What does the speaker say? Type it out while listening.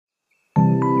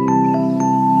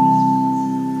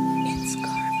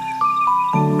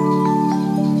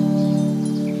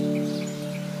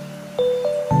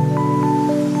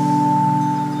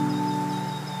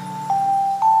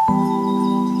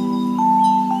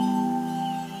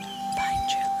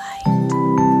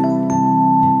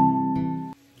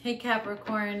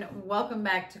Capricorn, welcome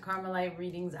back to Karma Light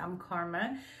Readings. I'm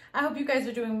Karma. I hope you guys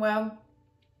are doing well.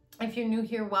 If you're new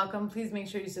here, welcome. Please make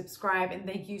sure you subscribe, and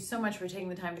thank you so much for taking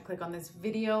the time to click on this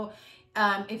video.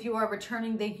 If you are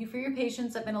returning, thank you for your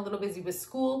patience. I've been a little busy with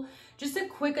school. Just a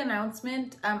quick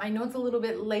announcement. I know it's a little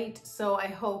bit late, so I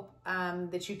hope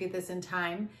that you get this in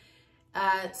time.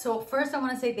 So first I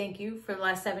want to say thank you for the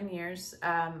last 7 years.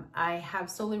 I have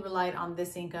solely relied on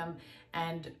this income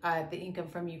and the income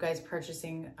from you guys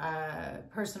purchasing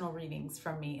personal readings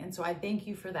from me. And so I thank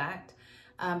you for that.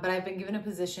 But I've been given a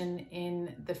position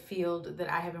in the field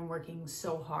that I have been working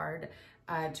so hard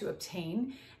to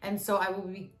obtain. And so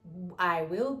I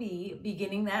will be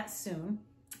beginning that soon.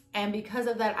 And because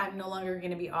of that, I'm no longer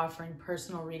going to be offering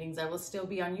personal readings. I will still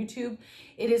be on YouTube.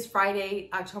 It is Friday,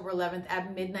 October 11th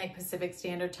at midnight Pacific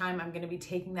Standard Time. I'm going to be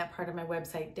taking that part of my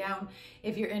website down.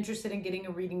 If you're interested in getting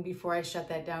a reading before I shut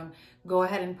that down, go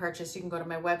ahead and purchase. You can go to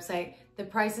my website. The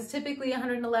price is typically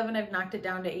 $111. I've knocked it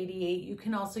down to $88. You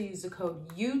can also use the code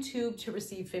YouTube to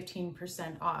receive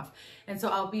 15% off. And so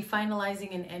I'll be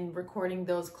finalizing and recording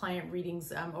those client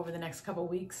readings over the next couple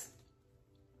weeks.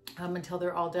 Until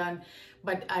they're all done,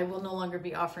 but I will no longer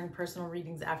be offering personal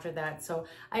readings after that. So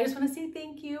I just want to say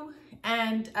thank you,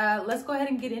 and let's go ahead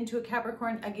and get into it,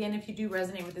 Capricorn. Again, if you do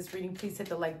resonate with this reading, please hit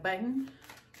the like button,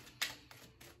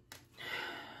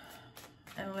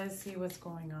 and let's see what's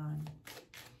going on.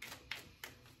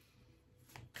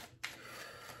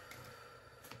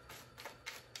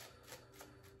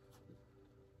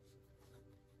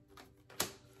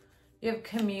 You have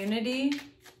community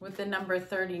with the number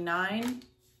 39.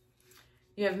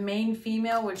 You have main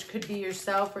female, which could be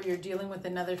yourself, or you're dealing with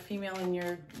another female in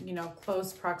your,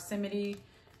 close proximity,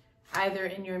 either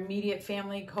in your immediate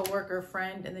family, coworker,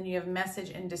 friend. And then you have message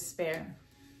and despair.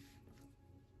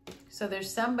 So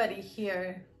there's somebody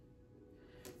here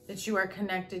that you are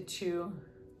connected to.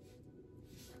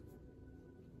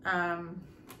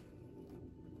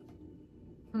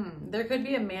 There could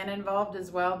be a man involved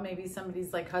as well. Maybe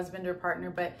somebody's like husband or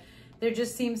partner, but there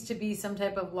just seems to be some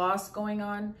type of loss going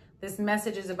on. This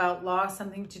message is about loss,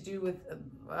 something to do with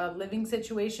a living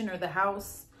situation or the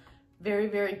house. Very,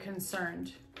 very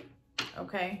concerned.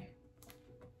 Okay.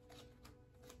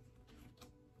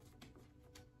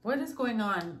 What is going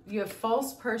on? You have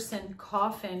false person,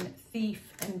 coffin,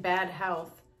 thief, and bad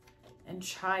health, and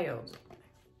child.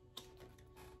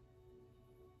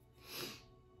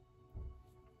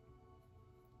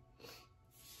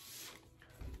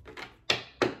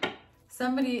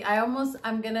 Somebody's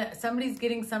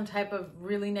getting some type of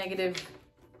really negative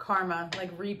karma,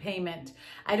 like repayment.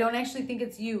 I don't actually think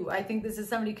it's you. I think this is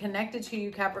somebody connected to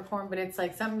you, Capricorn, but it's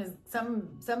like something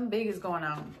big is going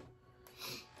on.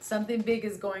 Something big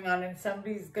is going on, and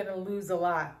somebody's gonna lose a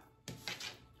lot.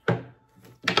 And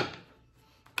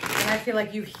I feel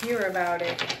like you hear about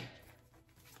it.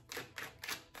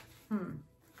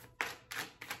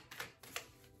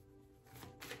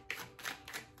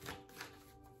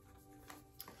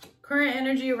 Current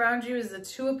energy around you is the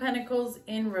Two of Pentacles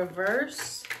in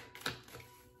reverse.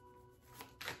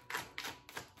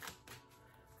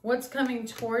 What's coming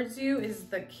towards you is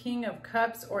the King of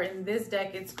Cups, or in this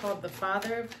deck, it's called the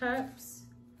Father of Cups.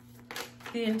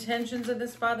 The intentions of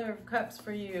this Father of Cups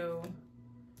for you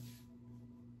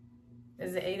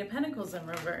is the Eight of Pentacles in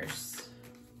reverse.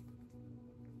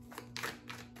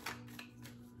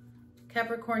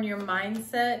 Capricorn, your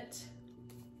mindset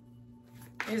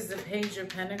is the Page of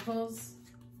Pentacles.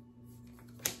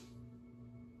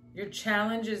 Your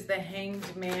challenge is the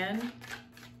Hanged Man.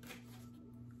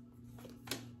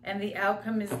 And the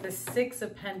outcome is the Six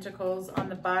of Pentacles. On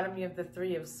the bottom, you have the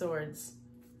Three of Swords.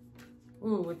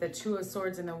 Ooh, with the Two of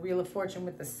Swords and the Wheel of Fortune,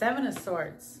 with the Seven of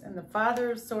Swords and the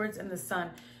Father of Swords and the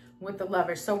Sun with the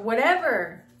Lover. So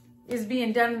whatever is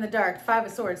being done in the dark, Five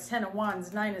of Swords, 10 of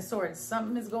Wands, 9 of Swords,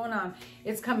 something is going on.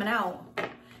 It's coming out.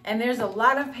 And there's a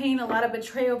lot of pain, a lot of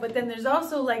betrayal, but then there's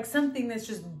also like something that's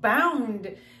just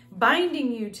binding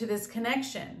you to this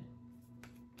connection.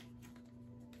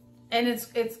 And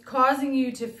it's causing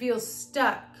you to feel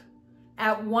stuck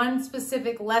at one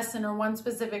specific lesson or one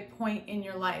specific point in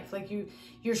your life. Like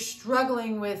you're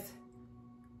struggling with,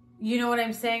 you know what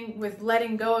I'm saying, with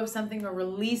letting go of something or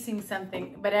releasing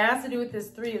something. But it has to do with this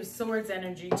Three of Swords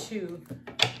energy too.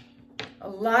 A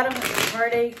lot of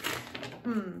heartache.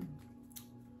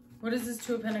 What is this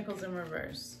Two of Pentacles in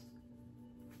reverse?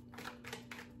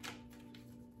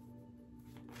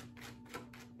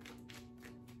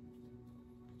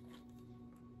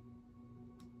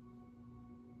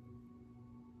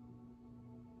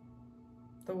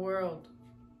 The World.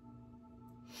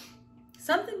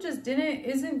 Something just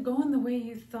isn't going the way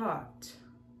you thought.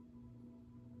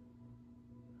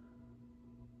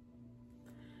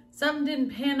 Something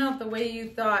didn't pan out the way you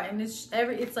thought, and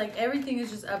it's like everything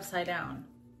is just upside down.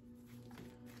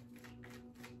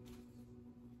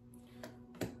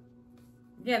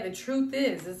 Yeah, the truth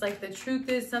is, it's like the truth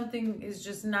is something is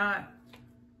just not,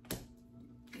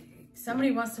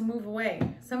 somebody wants to move away.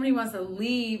 Somebody wants to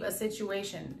leave a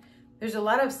situation. There's a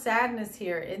lot of sadness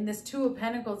here. In this Two of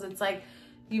Pentacles, it's like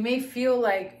you may feel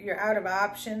like you're out of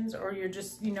options, or you're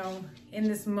just, you know, in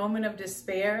this moment of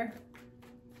despair.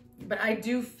 But I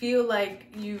do feel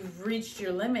like you've reached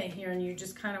your limit here and you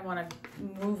just kind of want to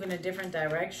move in a different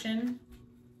direction.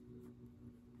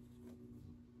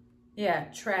 Yeah,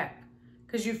 trap.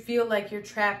 Because you feel like you're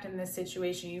trapped in this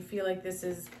situation. You feel like this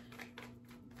is,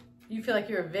 you feel like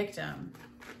you're a victim.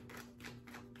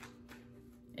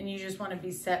 And you just want to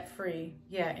be set free.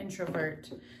 Yeah,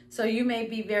 introvert. So you may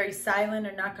be very silent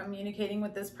or not communicating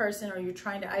with this person, or you're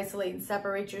trying to isolate and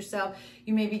separate yourself.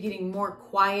 You may be getting more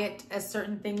quiet as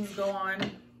certain things go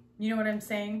on. You know what I'm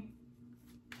saying?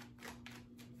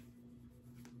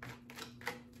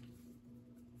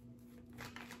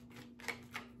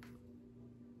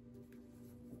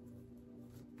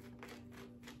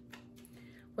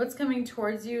 What's coming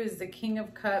towards you is the King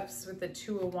of Cups with the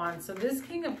Two of Wands. So this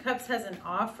King of Cups has an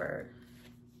offer.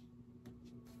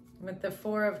 With the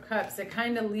Four of Cups, it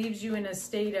kind of leaves you in a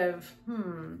state of,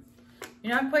 you're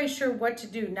not quite sure what to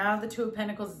do. Now the Two of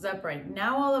Pentacles is upright.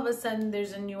 Now all of a sudden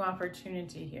there's a new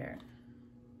opportunity here.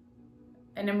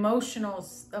 An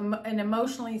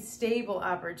emotionally stable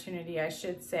opportunity, I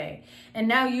should say. And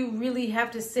now you really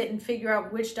have to sit and figure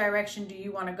out which direction do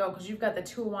you want to go, because you've got the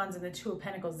Two of Wands and the Two of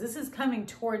Pentacles. This is coming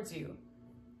towards you.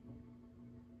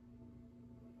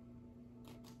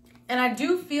 And I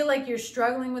do feel like you're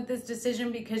struggling with this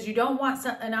decision because you don't want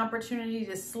an opportunity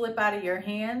to slip out of your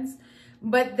hands.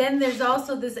 But then there's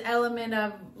also this element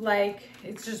of like,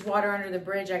 it's just water under the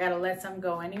bridge. I got to let some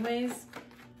go anyways.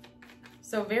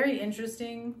 So very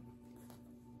interesting.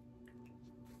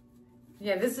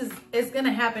 Yeah, it's going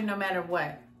to happen no matter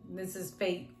what. This is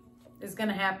fate. It's going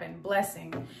to happen.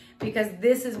 Blessing. Because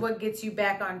this is what gets you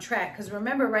back on track. Because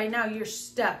remember, right now you're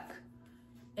stuck.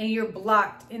 And you're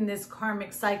blocked in this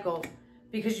karmic cycle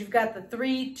because you've got the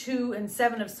 3, 2, and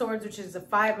 7 of Swords, which is the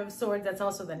 5 of Swords. That's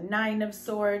also the 9 of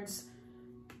Swords.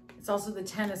 It's also the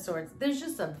 10 of Swords. There's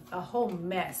just a whole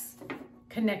mess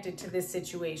connected to this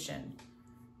situation.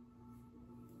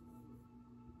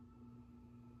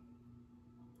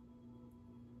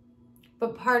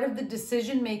 But part of the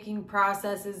decision-making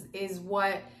process is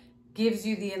what gives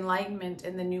you the enlightenment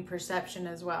and the new perception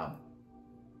as well.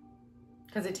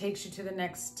 Because it takes you to the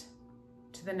next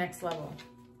level.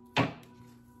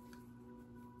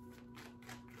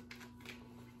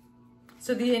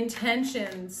 So the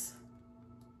intentions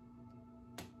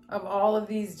of all of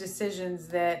these decisions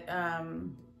that,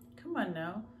 come on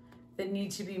now, that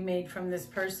need to be made from this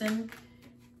person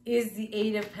is the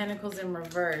 8 of Pentacles in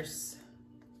reverse.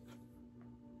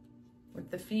 With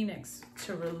the Phoenix,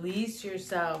 to release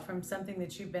yourself from something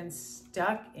that you've been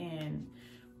stuck in.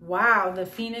 Wow, the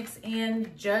Phoenix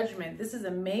and Judgment. This is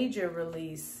a major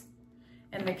release.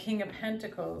 And the King of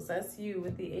Pentacles, that's you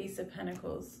with the Ace of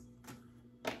Pentacles.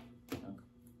 Okay.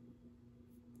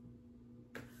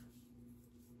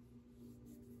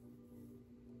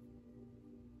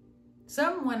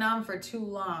 Something went on for too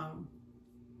long.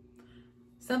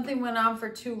 Something went on for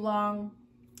too long.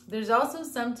 There's also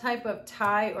some type of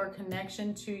tie or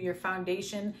connection to your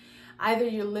foundation, either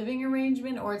your living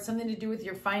arrangement or it's something to do with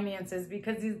your finances,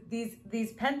 because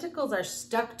these pentacles are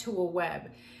stuck to a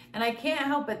web. And I can't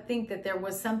help but think that there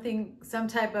was some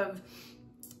type of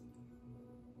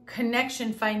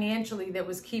connection financially that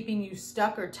was keeping you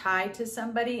stuck or tied to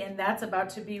somebody, and that's about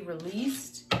to be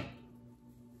released.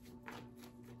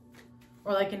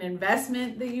 Or like an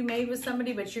investment that you made with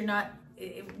somebody, but you're not,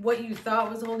 what you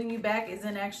thought was holding you back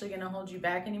isn't actually going to hold you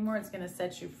back anymore. It's going to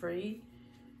set you free.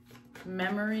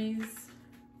 Memories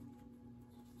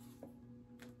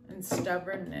and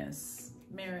stubbornness,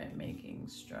 merit making,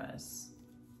 stress.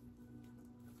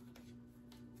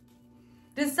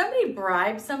 Did somebody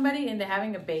bribe somebody into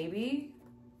having a baby?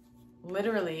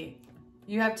 Literally,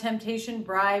 you have temptation,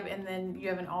 bribe, and then you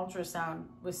have an ultrasound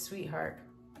with sweetheart.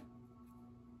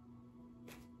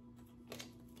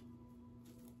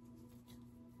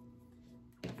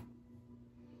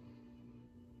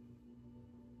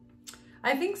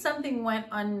 I think something went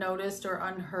unnoticed or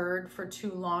unheard for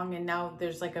too long, and now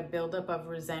there's like a buildup of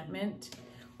resentment,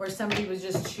 or somebody was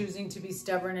just choosing to be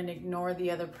stubborn and ignore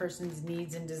the other person's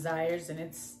needs and desires, and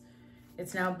it's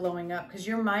now blowing up because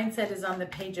your mindset is on the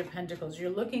Page of Pentacles.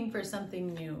 You're looking for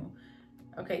something new.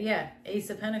 Okay, yeah, Ace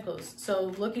of Pentacles.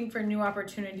 So looking for new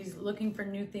opportunities, looking for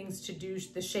new things to do,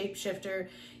 the shapeshifter.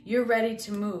 You're ready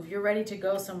to move. You're ready to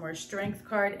go somewhere. Strength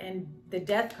card, and the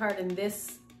Death card in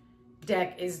this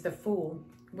deck is the Fool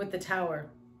with the Tower.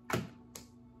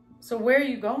 So where are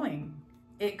you going?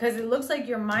 Because it looks like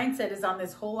your mindset is on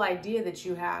this whole idea that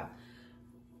you have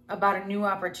about a new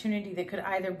opportunity that could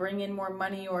either bring in more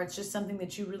money, or it's just something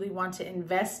that you really want to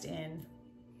invest in.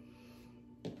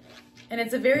 And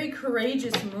it's a very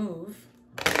courageous move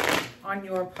on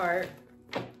your part.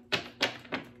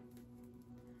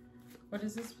 What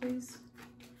is this, please?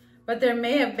 But there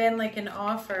may have been like an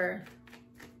offer.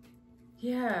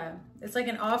 Yeah, it's like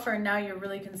an offer and now you're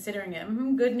really considering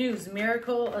it. Good news,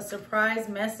 miracle, a surprise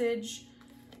message,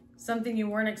 something you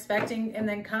weren't expecting, and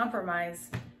then compromise.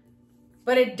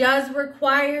 But it does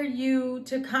require you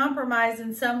to compromise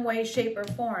in some way, shape, or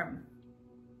form.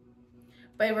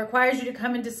 But it requires you to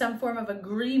come into some form of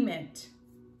agreement.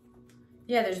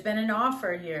 Yeah, there's been an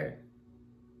offer here.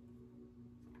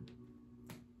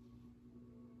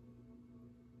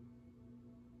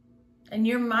 And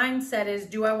your mindset is,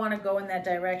 do I want to go in that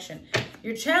direction?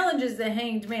 Your challenge is the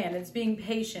Hanged Man. It's being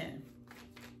patient.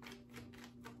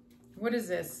 What is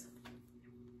this?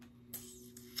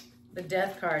 The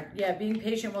Death card. Yeah, being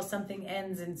patient while something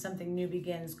ends and something new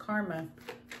begins. Karma,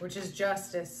 which is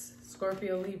justice.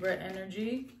 Scorpio, Libra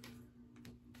energy.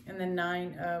 And the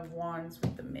 9 of Wands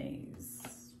with the Maze.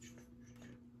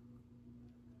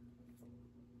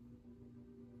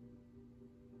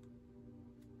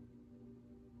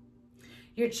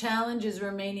 Your challenge is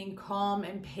remaining calm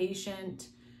and patient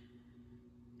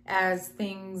as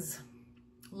things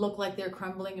look like they're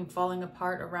crumbling and falling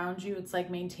apart around you. It's like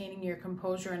maintaining your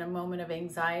composure in a moment of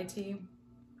anxiety.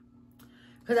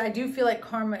 Because I do feel like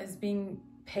karma is being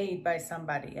paid by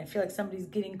somebody. I feel like somebody's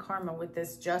getting karma with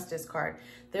this Justice card.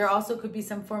 There also could be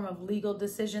some form of legal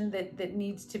decision that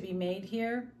needs to be made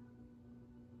here.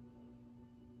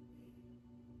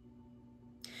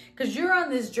 Because you're on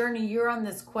this journey, you're on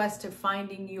this quest of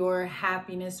finding your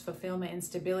happiness, fulfillment, and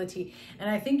stability. And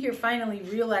I think you're finally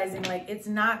realizing, like, it's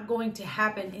not going to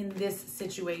happen in this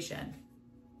situation.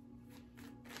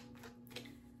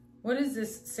 What is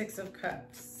this 6 of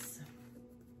Cups?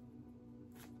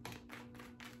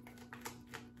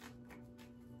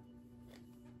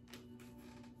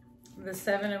 The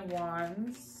 7 of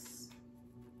Wands.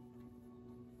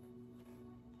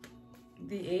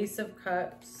 The Ace of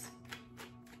Cups.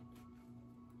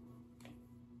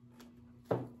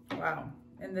 Wow.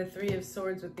 And the 3 of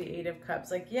Swords with the 8 of Cups.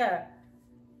 Like, yeah,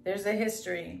 there's a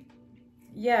history.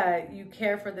 Yeah, you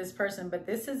care for this person, but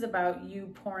this is about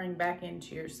you pouring back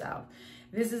into yourself.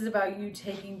 This is about you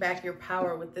taking back your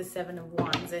power with the 7 of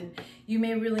Wands. And you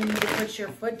may really need to put your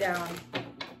foot down.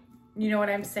 You know what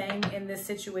I'm saying? In this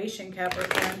situation,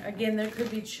 Capricorn. Again, there could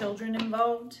be children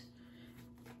involved.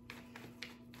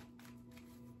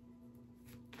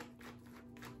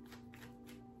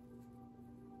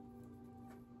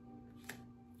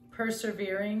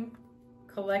 Persevering,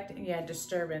 collecting, yeah,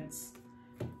 disturbance,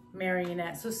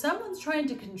 marionette. So someone's trying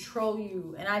to control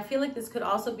you, and I feel like this could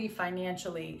also be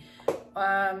financially.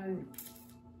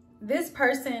 This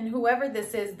person, whoever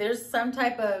this is, there's some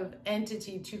type of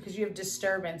entity too, because you have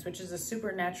disturbance, which is a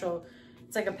supernatural,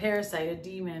 it's like a parasite, a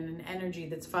demon, an energy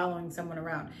that's following someone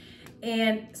around.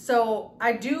 And so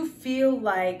I do feel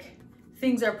like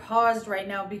things are paused right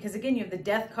now because, again, you have the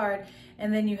Death card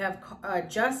and then you have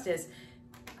Justice.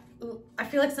 I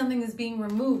feel like something is being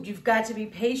removed. You've got to be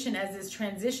patient as this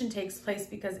transition takes place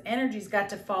because energy's got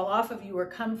to fall off of you or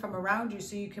come from around you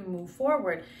so you can move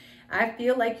forward. I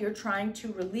feel like you're trying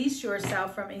to release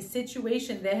yourself from a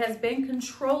situation that has been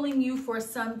controlling you for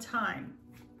some time.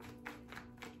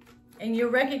 And you're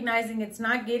recognizing it's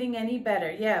not getting any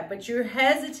better. Yeah, but you're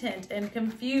hesitant and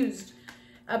confused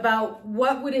about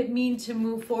what would it mean to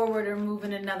move forward or move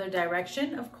in another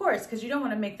direction. Of course, because you don't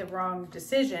want to make the wrong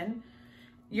decision.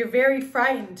 You're very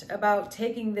frightened about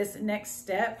taking this next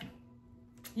step.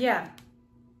 Yeah.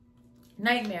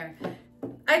 Nightmare.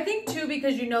 I think too,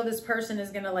 because you know this person is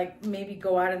going to like maybe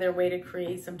go out of their way to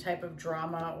create some type of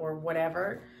drama or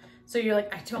whatever. So you're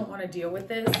like, I don't want to deal with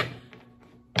this.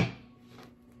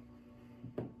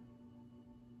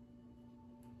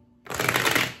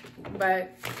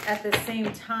 But at the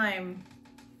same time,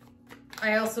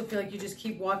 I also feel like you just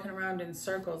keep walking around in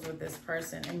circles with this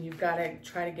person and you've got to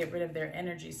try to get rid of their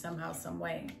energy somehow, some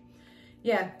way.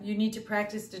 Yeah, you need to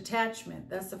practice detachment.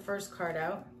 That's the first card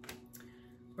out.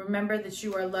 Remember that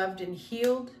you are loved and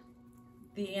healed.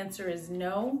 The answer is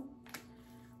no.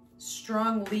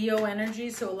 Strong Leo energy,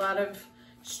 so a lot of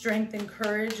strength and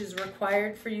courage is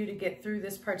required for you to get through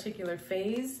this particular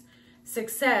phase.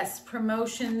 success,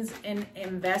 promotions, and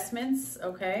investments,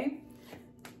 okay?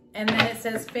 And then it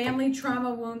says family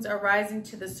trauma wounds are rising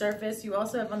to the surface. You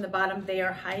also have on the bottom, they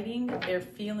are hiding their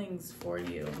feelings for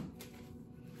you.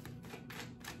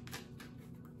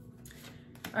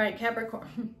 All right,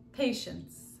 Capricorn,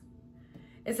 patience.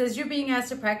 It says you're being asked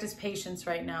to practice patience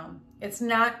right now. It's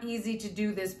not easy to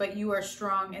do this, but you are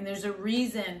strong, and there's a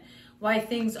reason why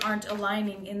things aren't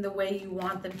aligning in the way you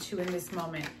want them to in this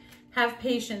moment. Have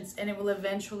patience, and it will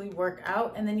eventually work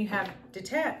out. And then you have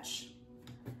detach.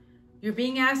 You're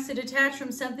being asked to detach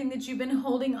from something that you've been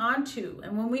holding on to.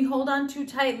 And when we hold on too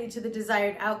tightly to the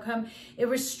desired outcome, it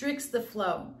restricts the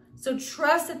flow. So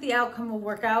trust that the outcome will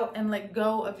work out and let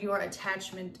go of your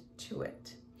attachment to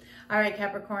it. All right,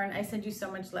 Capricorn, I send you so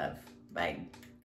much love. Bye.